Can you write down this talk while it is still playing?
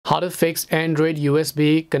How to fix Android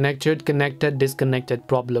USB connected disconnected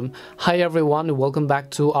problem. Hi everyone, welcome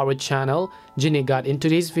back to our channel Genie Guide. In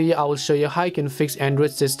today's video I will show you how you can fix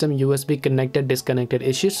Android system USB connected disconnected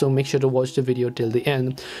issues, so make sure to watch the video till the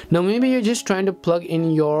end. Now maybe you're just trying to plug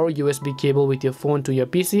in your USB cable with your phone to your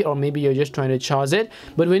PC, or maybe you're just trying to charge it,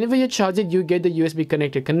 but whenever you charge it you get the USB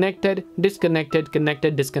connected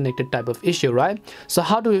disconnected type of issue, right? So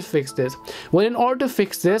how do we fix this? Well, in order to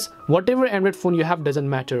fix this, whatever Android phone you have doesn't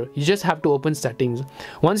matter. You just have to open settings.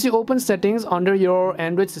 Once you open settings, under your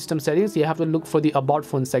Android system settings you have to look for the about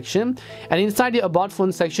phone section, and inside the about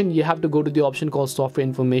phone section you have to go to the option called software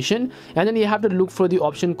information, and then you have to look for the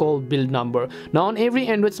option called build number. Now on every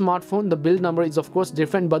Android smartphone the build number is of course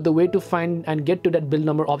different, but the way to find and get to that build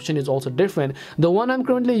number option is also different. The one I'm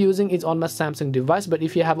currently using is on my Samsung device, but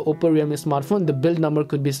if you have Oppo Realme smartphone the build number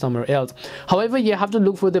could be somewhere else. However, you have to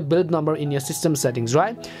look for the build number in your system settings,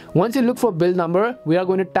 right? Once you look for build number, we are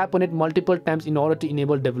going to tap on it multiple times in order to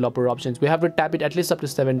enable developer options. We have to tap it at least up to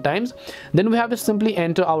 7 times. Then we have to simply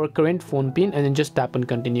enter our current phone pin and then just tap on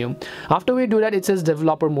continue. After we do that, it says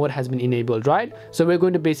developer mode has been enabled, right? So we're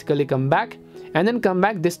going to basically come back, and then come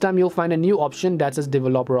back. This time you'll find a new option that says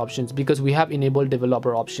developer options, because we have enabled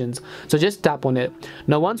developer options. So just tap on it.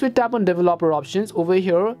 Now once we tap on developer options, over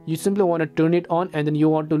here you simply want to turn it on, and then you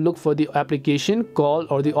want to look for the application called,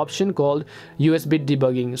 or the option called USB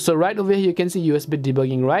debugging. So right over here you can see USB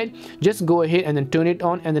debugging, right? Just go ahead and then turn it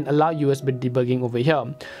on and then allow USB debugging over here.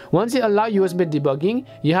 Once you allow USB debugging,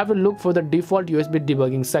 you have to look for the default USB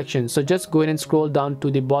debugging section. So just go ahead and scroll down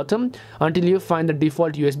to the bottom until you find the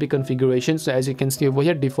default USB configuration. So as you can see over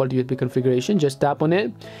here, default USB configuration, just tap on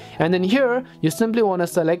it, and then here you simply want to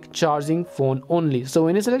select charging phone only. So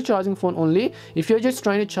when you select charging phone only, if you're just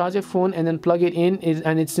trying to charge a phone and then plug it in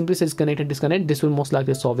and it simply says connected disconnect, this will most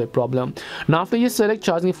likely solve a problem. Now after you select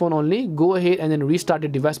charging phone only, go ahead and then restart the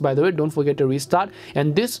device. By the way, don't forget to restart,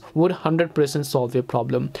 and this would 100% solve your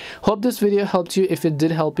problem. Hope this video helped you. If it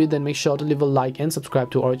did help you, then make sure to leave a like and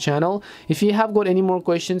subscribe to our channel. If you have got any more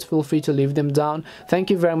questions, feel free to leave them down. Thank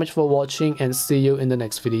you very much for watching, and see you in the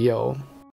next video.